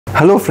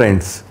Hello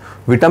friends,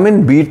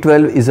 vitamin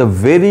B12 is a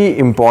very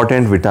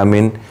important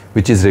vitamin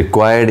which is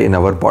required in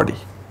our body.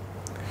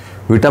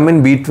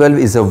 Vitamin B12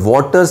 is a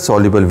water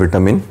soluble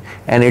vitamin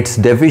and its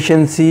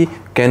deficiency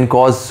can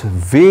cause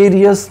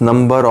various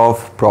number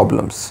of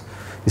problems,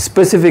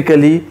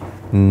 specifically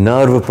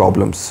nerve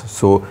problems.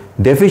 So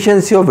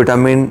deficiency of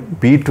vitamin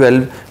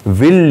B12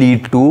 will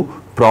lead to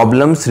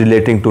problems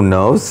relating to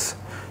nerves.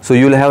 So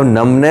you will have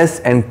numbness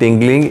and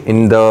tingling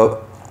in the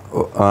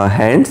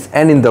hands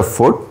and in the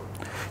foot.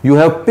 You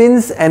have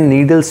pins and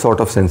needles sort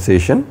of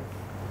sensation.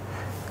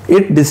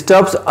 It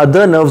disturbs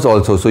other nerves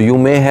also. So you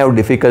may have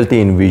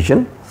difficulty in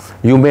vision.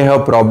 You may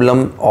have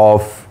problem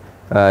of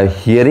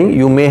hearing.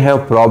 You may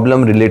have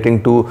problem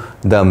relating to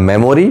the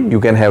memory. You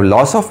can have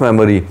loss of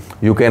memory.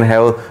 You can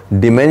have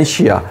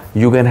dementia.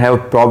 You can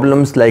have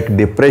problems like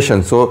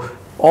depression. So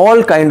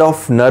all kind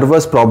of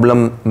nervous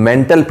problem,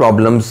 mental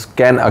problems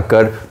can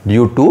occur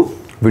due to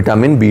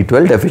vitamin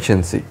B12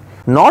 deficiency.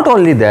 Not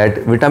only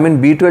that,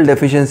 vitamin B12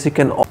 deficiency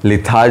can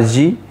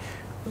lethargy,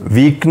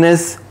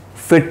 weakness,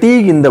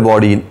 fatigue in the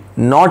body,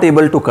 not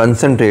able to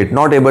concentrate,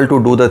 not able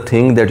to do the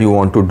thing that you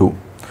want to do.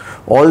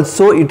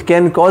 Also, it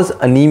can cause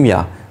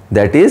anemia,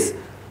 that is,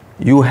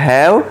 you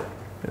have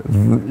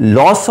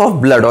loss of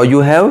blood or you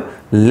have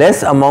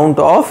less amount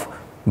of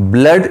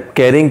blood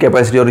carrying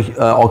capacity or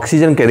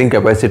oxygen carrying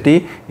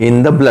capacity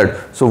in the blood.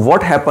 So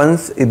what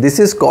happens, this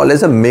is called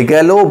as a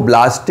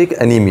megaloblastic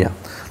anemia.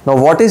 Now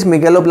what is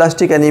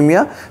megaloblastic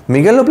anemia?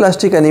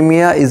 Megaloblastic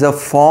anemia is a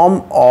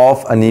form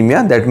of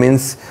anemia, that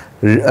means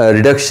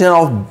reduction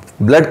of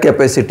blood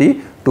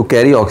capacity to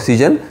carry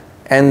oxygen,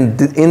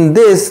 and in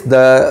this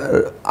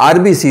the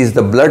RBCs,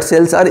 the blood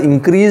cells, are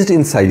increased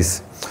in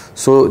size.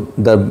 So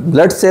the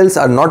blood cells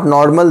are not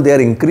normal, they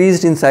are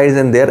increased in size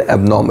and they are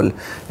abnormal,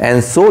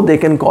 and so they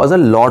can cause a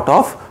lot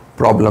of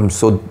problems.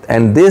 So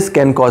and this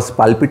can cause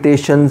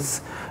palpitations,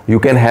 you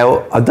can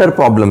have other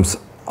problems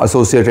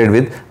associated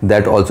with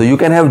that also. You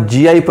can have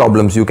GI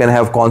problems, you can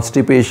have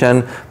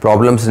constipation,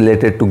 problems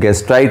related to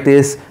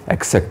gastritis,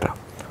 etc.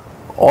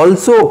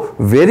 Also,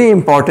 very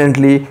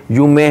importantly,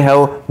 you may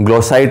have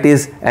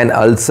glossitis and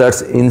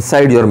ulcers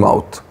inside your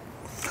mouth.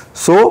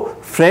 So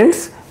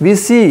friends, we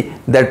see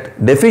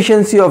that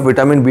deficiency of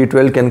vitamin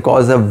B12 can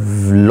cause a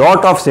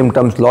lot of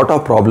symptoms, lot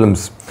of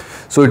problems.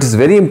 So it is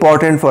very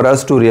important for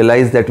us to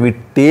realize that we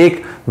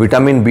take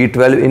vitamin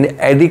B12 in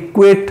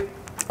adequate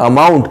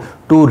amount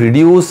to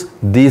reduce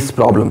these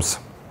problems.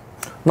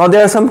 Now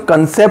there are some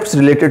concepts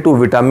related to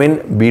vitamin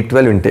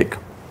B12 intake.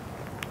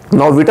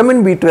 Now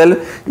vitamin B12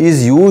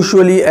 is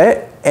usually an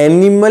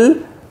animal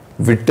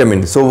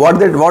vitamin. So what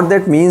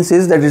that means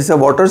is that it is a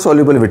water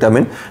soluble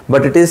vitamin,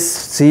 but it is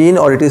seen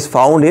or it is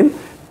found in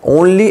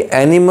only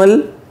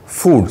animal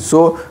food.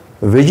 So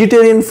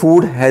vegetarian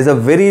food has a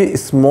very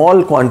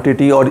small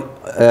quantity or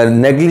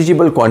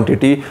negligible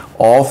quantity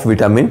of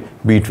vitamin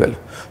B12.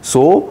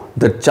 So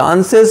the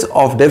chances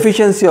of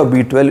deficiency of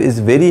B12 is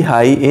very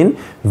high in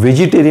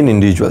vegetarian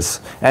individuals,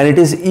 and it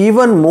is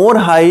even more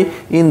high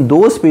in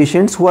those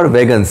patients who are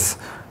vegans.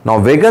 Now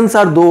vegans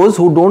are those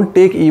who don't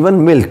take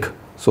even milk.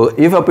 So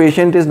if a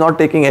patient is not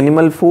taking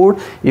animal food,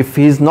 if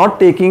he is not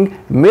taking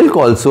milk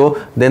also,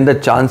 then the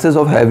chances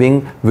of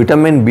having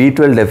vitamin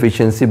B12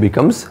 deficiency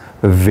becomes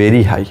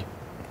very high.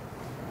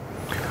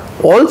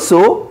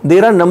 Also,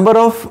 there are number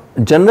of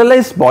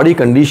generalized body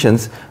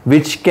conditions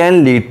which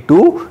can lead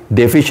to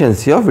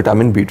deficiency of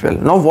vitamin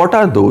B12. Now what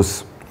are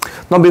those?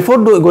 Now before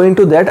going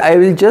to that, I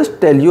will just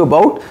tell you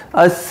about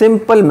a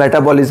simple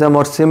metabolism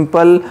or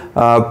simple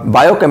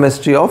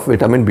biochemistry of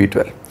vitamin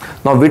B12.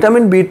 Now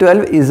vitamin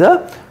B12 is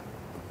a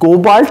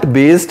cobalt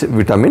based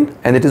vitamin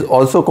and it is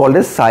also called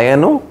as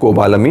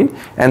cyanocobalamin,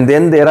 and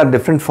then there are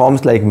different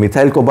forms like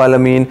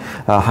methylcobalamin,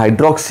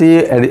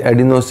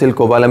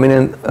 hydroxyadenosylcobalamin,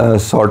 and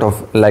sort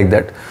of like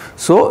that.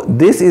 So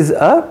this is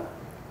a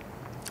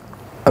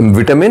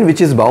vitamin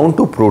which is bound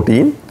to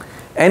protein,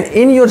 and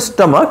in your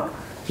stomach,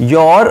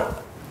 your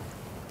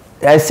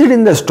acid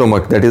in the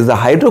stomach, that is the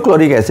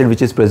hydrochloric acid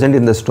which is present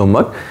in the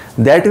stomach,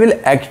 that will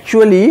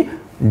actually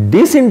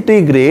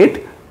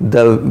disintegrate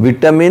the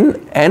vitamin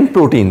and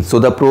protein. So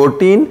the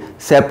protein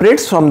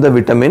separates from the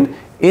vitamin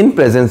in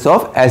presence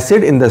of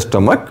acid in the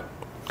stomach,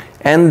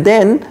 and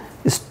then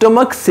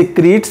stomach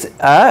secretes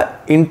a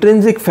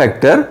intrinsic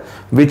factor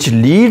which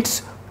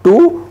leads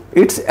to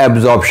its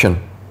absorption.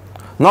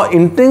 Now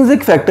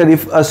intrinsic factor,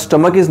 if a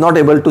stomach is not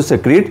able to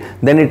secrete,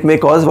 then it may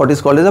cause what is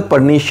called as a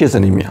pernicious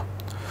anemia.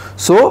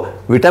 So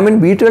vitamin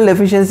B12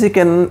 deficiency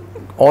can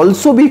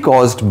also be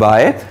caused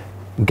by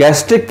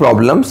gastric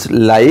problems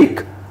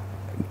like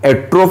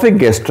atrophic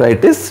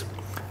gastritis,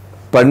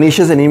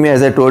 pernicious anemia,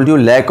 as I told you,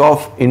 lack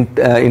of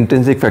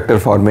intrinsic factor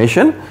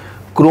formation,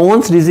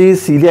 Crohn's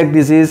disease, celiac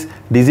disease,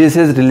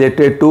 diseases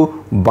related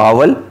to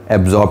bowel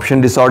absorption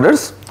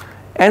disorders,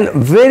 and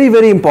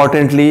very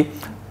importantly,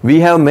 we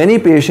have many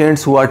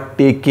patients who are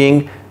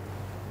taking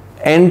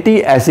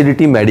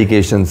anti-acidity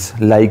medications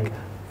like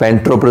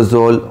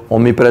pantoprazole,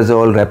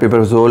 omeprazole,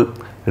 rapiprazole,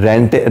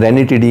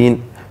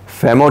 ranitidine,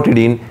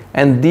 famotidine,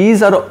 and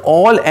these are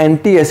all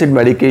anti-acid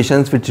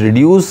medications which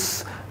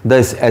reduce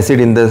the acid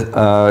in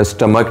the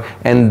stomach,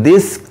 and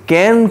this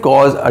can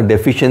cause a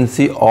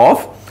deficiency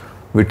of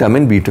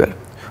vitamin B12.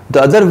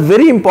 The other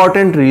very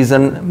important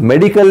reason,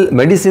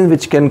 medicine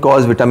which can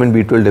cause vitamin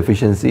B12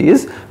 deficiency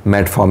is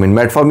metformin.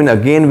 Metformin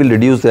again will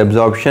reduce the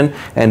absorption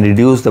and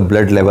reduce the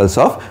blood levels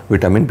of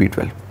vitamin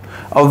B12.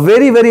 A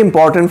very, very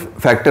important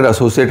factor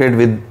associated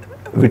with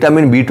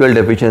vitamin B12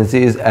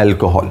 deficiency is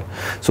alcohol.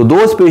 So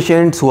those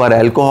patients who are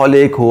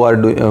alcoholic, who are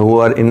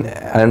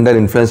under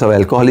influence of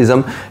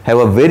alcoholism, have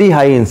a very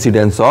high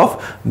incidence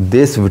of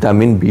this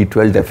vitamin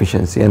B12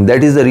 deficiency, and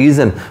that is the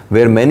reason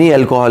where many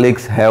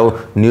alcoholics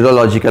have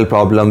neurological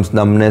problems,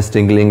 numbness,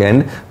 tingling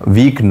and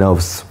weak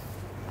nerves.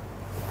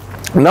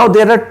 Now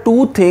there are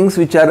two things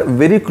which are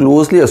very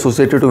closely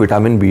associated to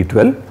vitamin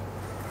B12,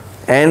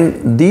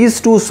 and these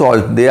two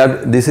salts,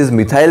 this is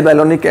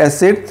methylmalonic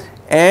acid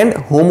and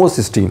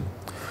homocysteine.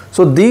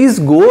 So these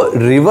go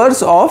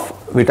reverse of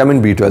vitamin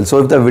B12.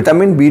 So if the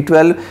vitamin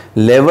B12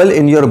 level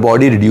in your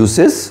body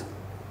reduces,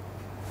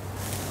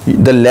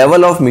 the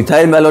level of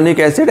methylmalonic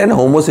acid and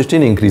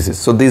homocysteine increases.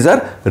 So these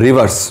are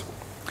reverse,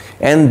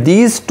 and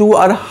these two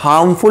are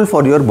harmful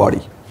for your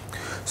body.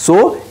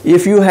 So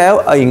if you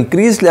have an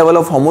increased level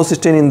of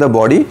homocysteine in the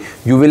body,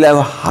 you will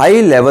have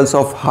high levels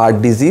of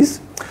heart disease,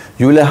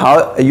 you will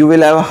have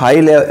a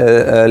high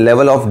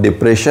level of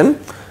depression,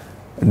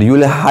 you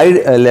will have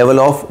high level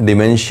of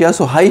dementia.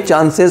 So high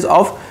chances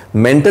of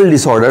mental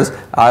disorders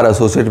are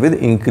associated with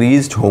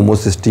increased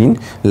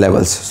homocysteine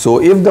levels.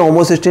 So if the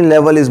homocysteine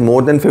level is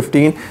more than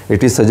 15,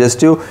 it is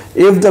suggestive.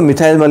 If the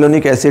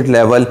methylmalonic acid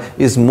level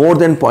is more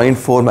than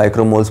 0.4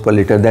 micromoles per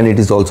liter, then it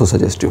is also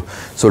suggestive.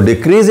 So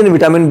decrease in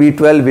vitamin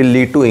B12 will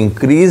lead to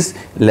increased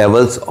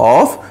levels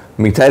of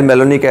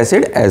methylmalonic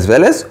acid as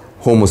well as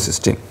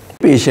homocysteine.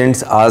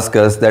 Patients ask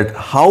us that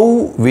how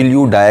will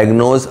you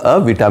diagnose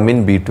a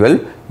vitamin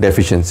B12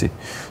 deficiency?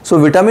 So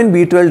vitamin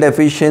B12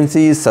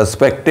 deficiency is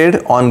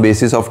suspected on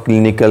basis of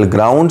clinical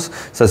grounds,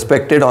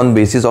 suspected on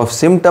basis of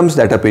symptoms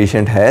that a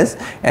patient has,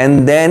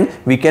 and then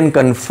we can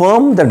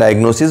confirm the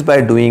diagnosis by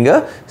doing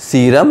a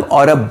serum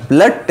or a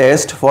blood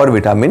test for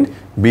vitamin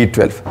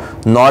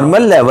B12.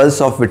 Normal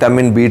levels of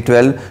vitamin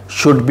B12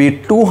 should be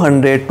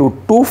 200 to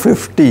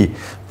 250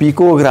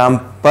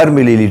 picogram per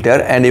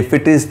milliliter, and if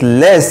it is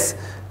less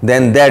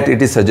than that,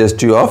 it is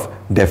suggestive of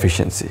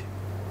deficiency.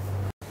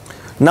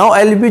 Now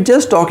I will be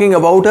just talking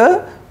about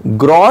a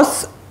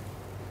gross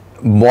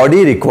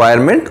body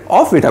requirement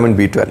of vitamin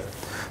B12.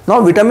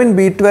 Now vitamin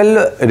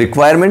B12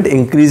 requirement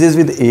increases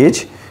with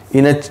age.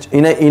 In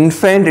an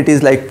infant it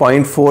is like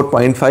 0.4,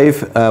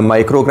 0.5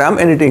 microgram,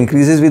 and it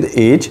increases with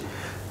age,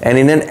 and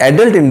in an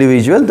adult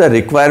individual the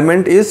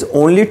requirement is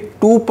only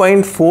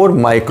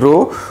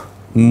 2.4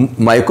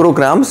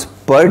 micrograms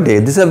per day.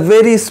 This is a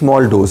very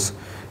small dose.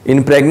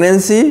 In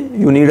pregnancy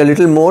you need a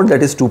little more,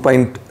 that is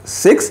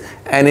 2.6,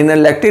 and in a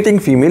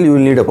lactating female you will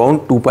need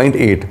about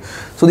 2.8.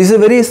 So this is a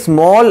very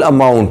small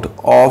amount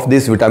of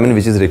this vitamin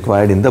which is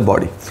required in the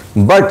body.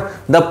 But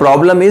the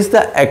problem is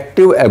the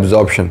active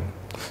absorption.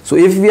 So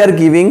if we are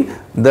giving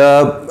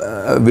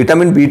the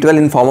vitamin B12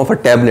 in form of a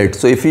tablet,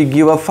 so if we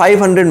give a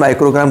 500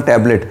 microgram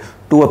tablet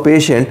to a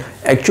patient,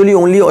 actually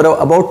only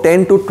about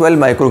 10 to 12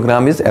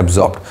 microgram is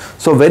absorbed.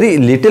 So very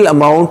little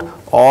amount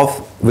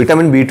of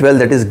vitamin B12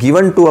 that is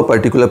given to a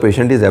particular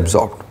patient is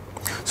absorbed.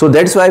 So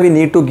that's why we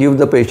need to give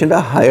the patient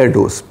a higher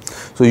dose.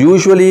 So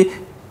usually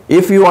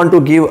if you want to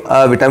give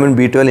a vitamin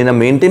B12 in a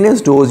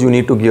maintenance dose, you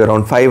need to give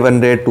around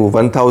 500 to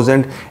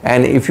 1000,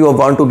 and if you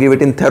want to give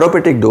it in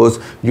therapeutic dose,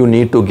 you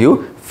need to give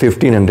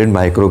 1500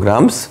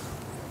 micrograms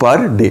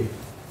per day.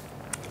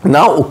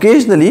 Now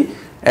occasionally,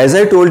 as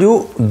I told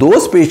you,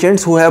 those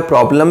patients who have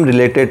problem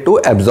related to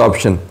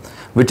absorption,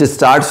 which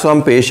starts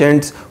from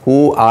patients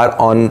who are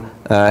on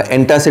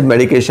antacid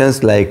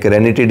medications like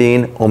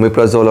ranitidine,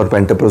 omeprazole or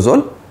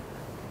pantoprazole,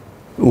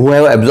 who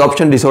have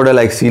absorption disorder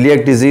like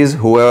celiac disease,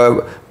 who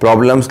have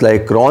problems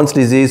like Crohn's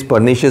disease,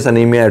 pernicious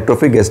anemia,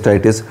 atrophic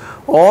gastritis,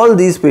 all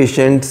these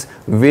patients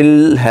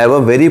will have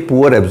a very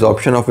poor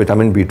absorption of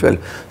vitamin B12.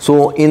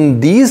 So in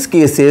these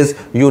cases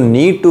you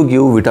need to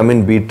give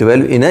vitamin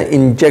B12 in an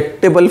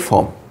injectable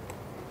form.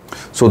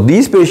 So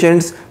these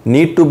patients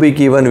need to be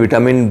given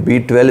vitamin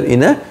B12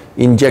 in a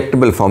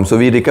injectable form. So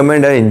we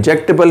recommend an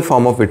injectable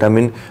form of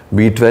vitamin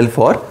B12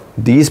 for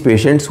these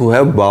patients who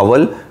have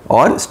bowel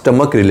or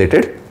stomach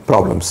related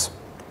problems.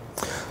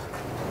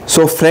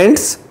 So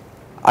friends,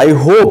 I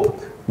hope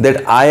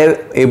that I am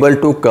able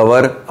to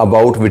cover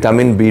about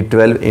vitamin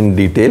B12 in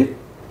detail.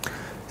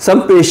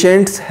 Some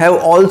patients have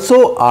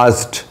also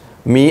asked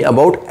me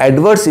about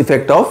adverse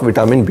effect of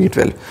vitamin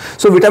B12.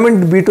 So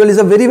vitamin B12 is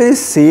a very, very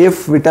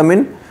safe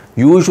vitamin.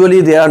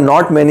 Usually there are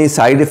not many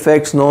side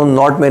effects known,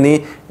 not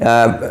many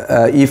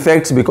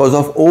effects because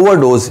of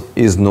overdose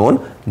is known,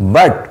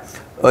 but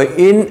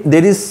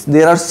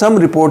there are some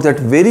reports that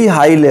very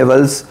high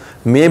levels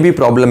may be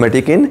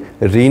problematic in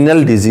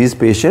renal disease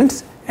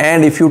patients,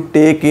 and if you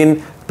take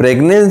in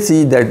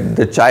pregnancy that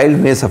the child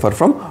may suffer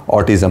from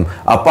autism.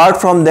 Apart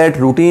from that,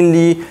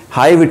 routinely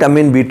high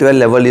vitamin B12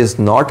 level is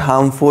not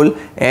harmful,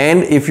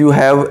 and if you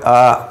have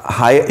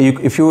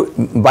if you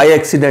by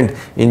accident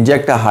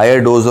inject a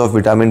higher dose of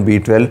vitamin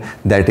B12,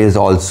 that is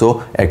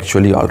also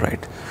actually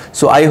alright.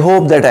 So I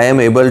hope that I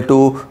am able to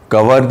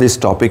cover this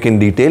topic in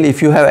detail.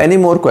 If you have any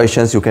more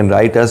questions, you can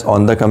write us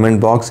on the comment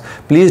box.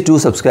 Please do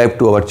subscribe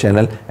to our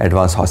channel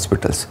Advanced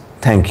Hospitals.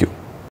 Thank you.